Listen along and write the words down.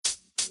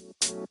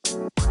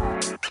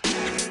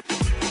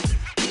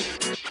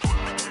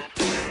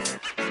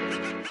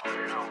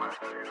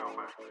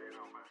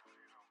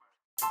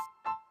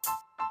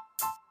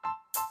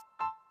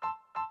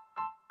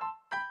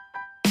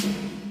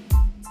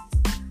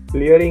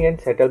Clearing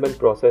and settlement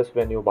process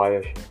when you buy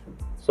a share.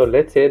 So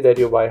let's say that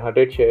you buy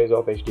 100 shares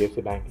of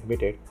HDFC Bank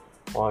Limited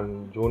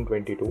on June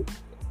 22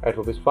 at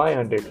rupees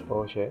 500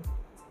 per share.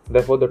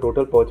 Therefore, the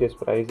total purchase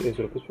price is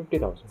rupees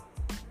 50,000.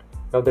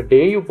 Now, the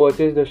day you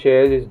purchase the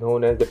shares is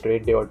known as the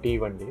trade day or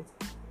T1 day.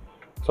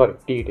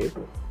 T day.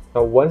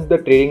 Now, once the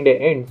trading day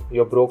ends,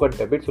 your broker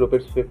debits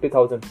rupees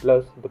 50,000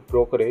 plus the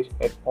brokerage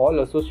and all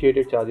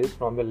associated charges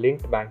from the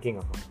linked banking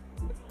account.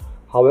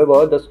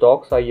 However, the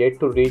stocks are yet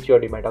to reach your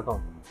Demat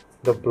account.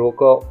 The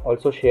broker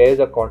also shares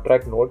a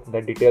contract note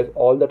that details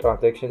all the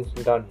transactions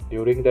done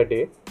during the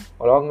day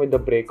along with the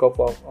breakup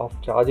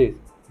of charges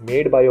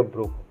made by your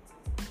broker.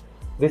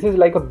 This is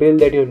like a bill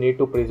that you need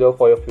to preserve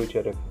for your future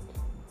reference.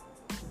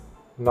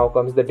 Now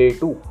comes the day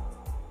 2,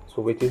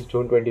 which is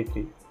June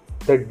 23.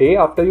 The day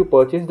after you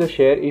purchase the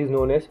share is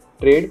known as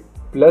trade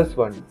plus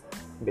 1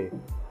 day,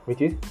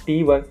 which is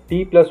T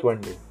plus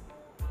 1 day.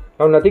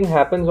 Now nothing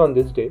happens on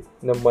this day,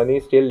 the money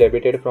is still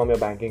debited from your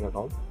banking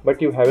account,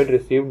 but you haven't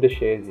received the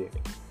shares yet.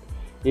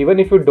 Even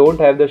if you don't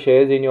have the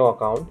shares in your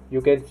account, you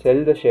can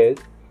sell the shares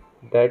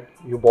that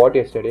you bought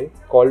yesterday,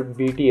 called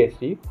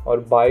BTST, or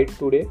buy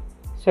today,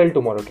 sell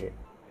tomorrow trade.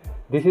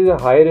 This is a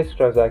high risk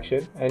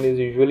transaction and is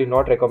usually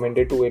not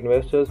recommended to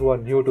investors who are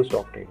new to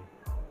stock trading.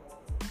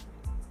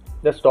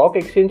 The stock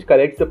exchange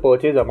collects the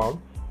purchase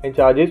amount and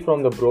charges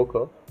from the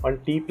broker on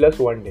T plus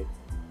 1 day.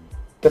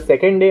 The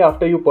second day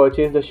after you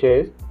purchase the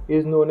shares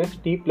is known as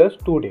T plus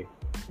 2 day.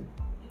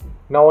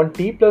 Now on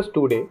T plus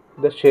 2 day,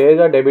 the shares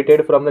are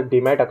debited from the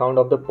Demat account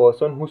of the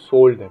person who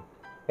sold them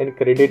and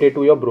credited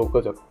to your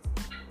broker's account.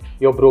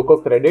 Your broker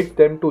credits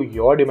them to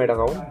your Demat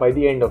account by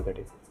the end of the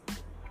day.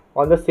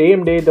 On the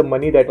same day, the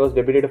money that was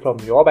debited from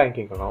your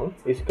banking account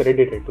is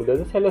credited to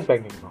the seller's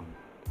banking account.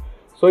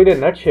 So in a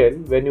nutshell,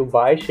 when you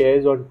buy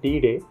shares on T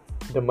day,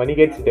 the money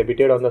gets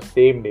debited on the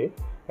same day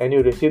and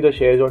you receive the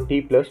shares on T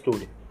plus 2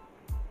 day.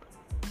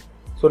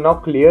 So now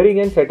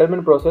clearing and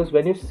settlement process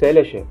when you sell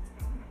a share.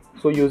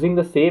 So using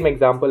the same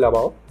example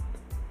above,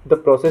 the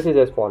process is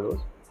as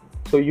follows.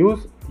 So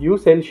you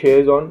sell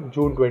shares on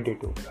June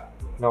 22.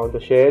 Now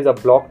the shares are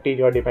blocked in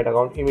your Demat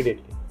account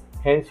immediately.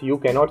 Hence you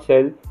cannot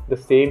sell the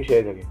same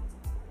shares again.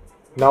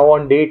 Now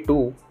on day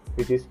 2,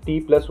 which is T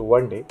plus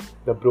 1 day,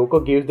 the broker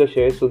gives the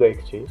shares to the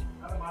exchange.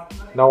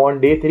 Now on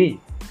day 3,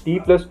 T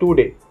plus 2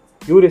 day,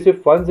 you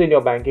receive funds in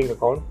your banking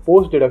account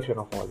post deduction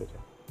of all the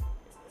charges.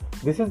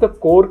 This is the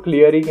core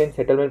clearing and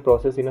settlement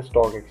process in a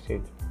stock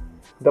exchange.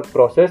 The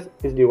process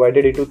is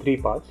divided into 3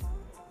 parts.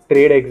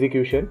 Trade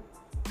execution,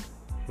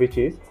 which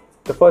is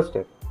the first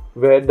step,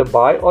 where the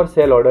buy or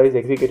sell order is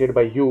executed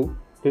by you.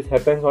 This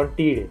happens on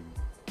T day.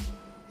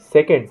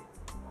 Second,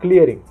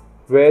 clearing,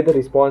 where the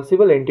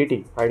responsible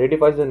entity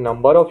identifies the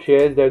number of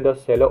shares that the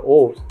seller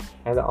owes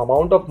and the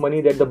amount of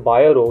money that the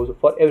buyer owes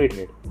for every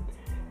trade.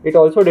 It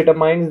also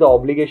determines the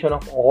obligation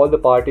of all the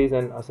parties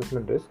and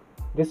assessment risk.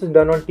 This is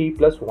done on T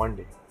plus 1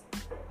 day.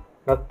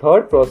 Now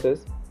third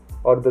process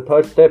or the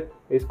third step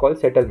is called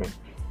settlement,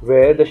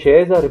 where the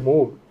shares are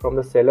removed from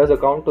the seller's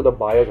account to the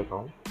buyer's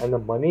account and the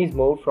money is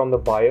moved from the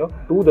buyer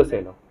to the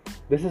seller.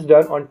 This is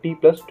done on T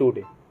plus 2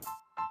 day.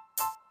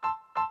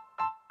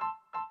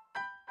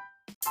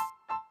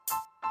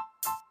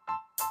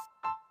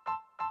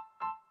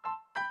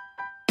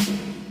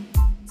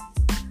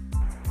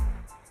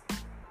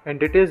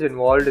 Entities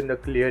involved in the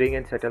clearing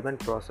and settlement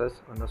process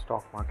on the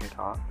stock market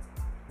are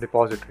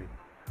depository.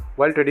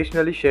 While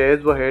traditionally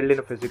shares were held in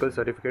a physical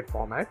certificate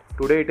format,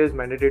 today it is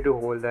mandatory to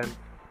hold them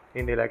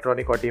in the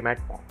electronic or Demat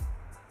form.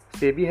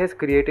 SEBI has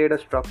created a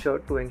structure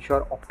to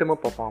ensure optimum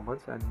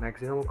performance and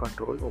maximum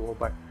control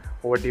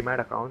over Demat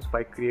accounts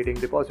by creating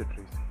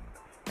depositories.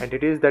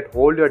 Entities that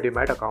hold your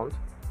Demat accounts,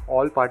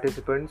 all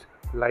participants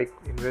like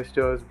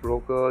investors,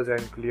 brokers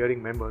and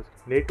clearing members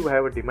need to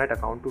have a Demat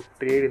account to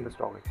trade in the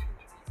stock exchange.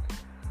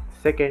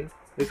 Second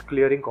is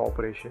clearing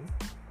corporation.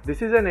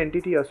 This is an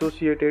entity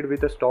associated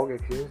with a stock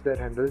exchange that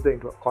handles the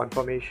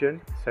confirmation,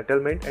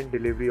 settlement and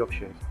delivery of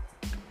shares.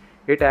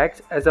 It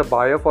acts as a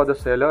buyer for the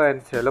seller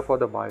and seller for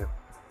the buyer.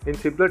 In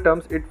simpler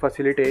terms, it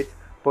facilitates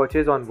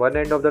purchase on one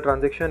end of the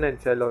transaction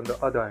and sell on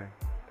the other end.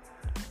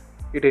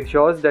 It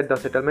ensures that the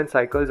settlement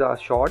cycles are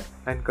short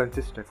and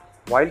consistent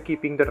while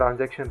keeping the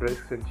transaction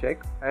risks in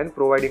check and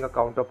providing a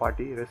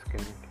counterparty risk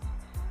guarantee.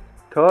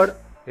 Third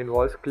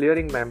involves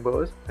clearing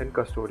members and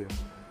custodians.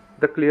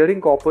 The clearing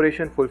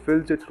corporation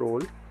fulfills its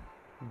role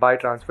by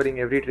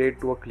transferring every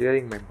trade to a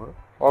clearing member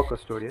or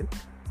custodian.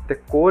 The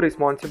core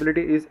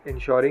responsibility is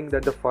ensuring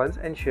that the funds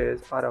and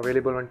shares are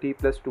available on T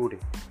plus 2 day.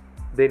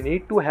 They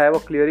need to have a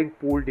clearing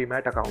pool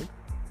Demat account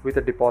with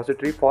a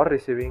depository for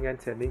receiving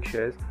and sending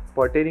shares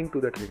pertaining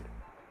to the trade.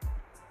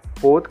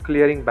 Fourth,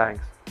 clearing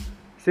banks.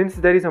 Since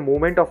there is a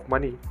movement of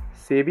money,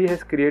 SEBI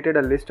has created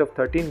a list of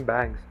 13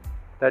 banks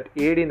that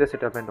aid in the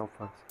settlement of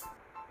funds.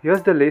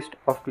 Here's the list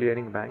of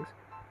clearing banks: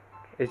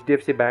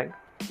 HDFC Bank,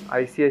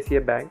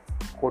 ICICI Bank,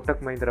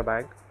 Kotak Mahindra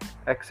Bank,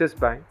 Axis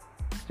Bank,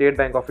 State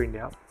Bank of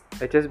India,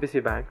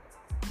 HSBC Bank,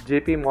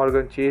 JP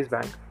Morgan Chase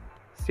Bank,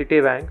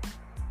 Citibank,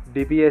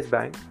 DBS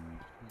Bank,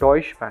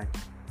 Deutsche Bank,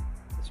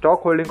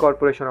 Stock Holding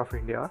Corporation of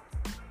India,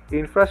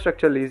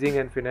 Infrastructure Leasing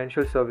and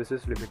Financial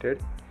Services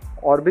Limited,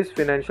 Orbis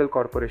Financial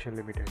Corporation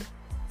Limited.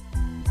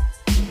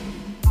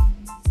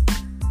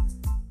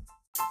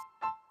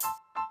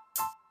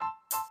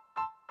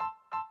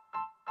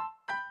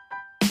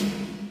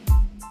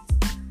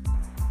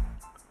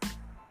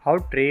 How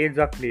trades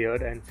are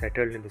cleared and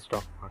settled in the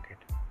stock market.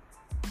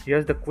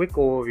 Here's the quick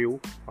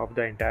overview of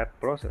the entire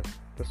process.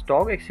 The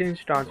stock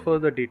exchange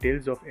transfers the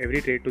details of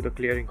every trade to the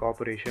clearing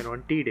corporation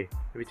on T-day,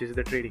 which is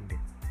the trading day.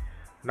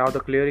 Now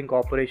the clearing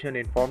corporation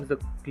informs the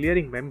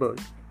clearing members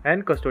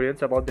and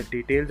custodians about the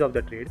details of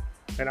the trade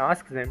and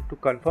asks them to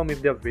confirm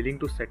if they are willing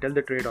to settle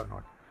the trade or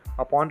not.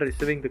 Upon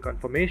receiving the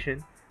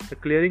confirmation, the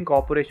clearing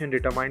corporation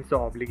determines the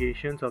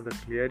obligations of the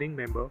clearing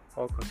member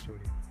or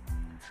custodian.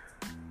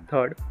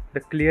 Third, the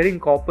clearing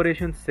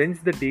corporation sends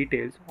the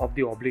details of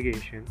the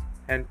obligations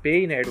and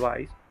pay in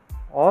advance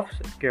of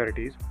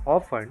securities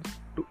or funds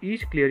to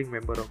each clearing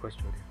member or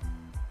custodian.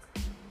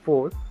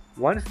 Fourth,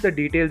 once the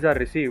details are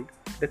received,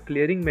 the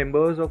clearing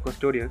members or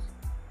custodians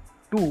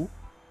to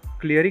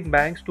clearing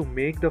banks to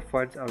make the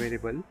funds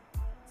available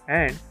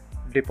and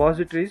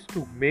depositories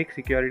to make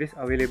securities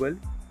available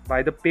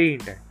by the pay in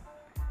time.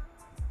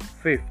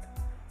 Fifth,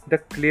 the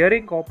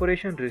clearing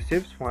corporation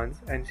receives funds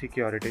and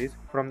securities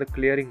from the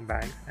clearing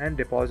banks and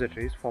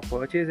depositories for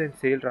purchase and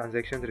sale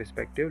transactions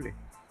respectively.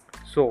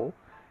 So,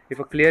 if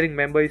a clearing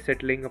member is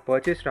settling a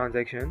purchase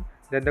transaction,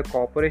 then the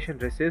corporation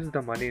receives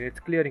the money in its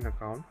clearing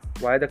account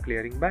via the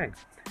clearing bank.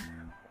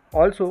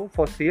 Also,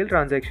 for sale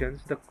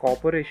transactions, the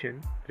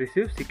corporation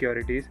receives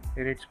securities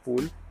in its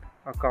pool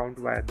account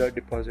via the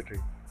depository.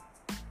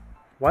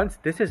 Once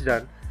this is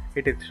done,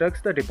 it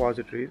instructs the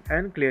depositories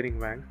and clearing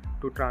banks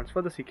to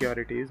transfer the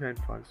securities and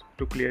funds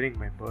to clearing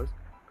members,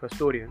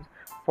 custodians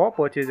for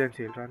purchase and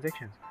sale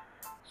transactions.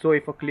 So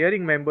if a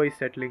clearing member is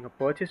settling a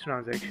purchase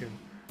transaction,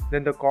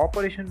 then the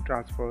corporation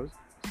transfers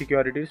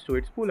securities to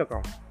its pool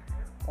account.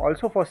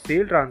 Also for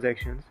sale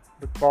transactions,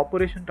 the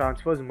corporation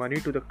transfers money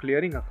to the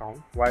clearing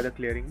account via the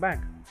clearing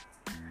bank.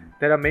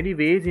 There are many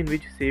ways in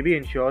which SEBI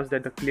ensures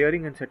that the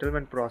clearing and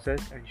settlement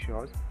process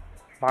ensures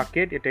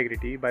market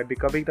integrity by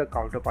becoming the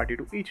counterparty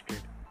to each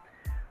trade.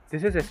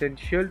 This is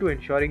essential to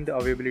ensuring the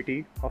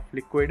availability of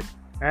liquid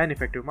and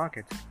effective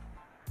markets.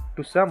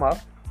 To sum up,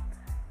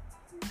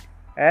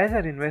 as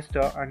an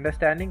investor,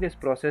 understanding this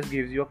process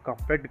gives you a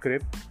complete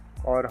grip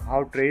on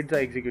how trades are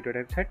executed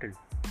and settled.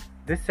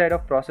 This set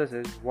of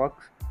processes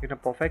works in a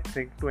perfect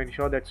sync to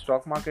ensure that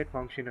stock market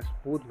function in a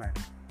smooth manner.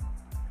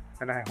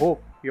 And I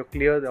hope you're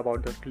clear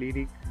about the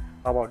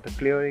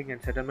clearing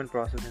and settlement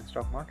process in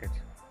stock markets.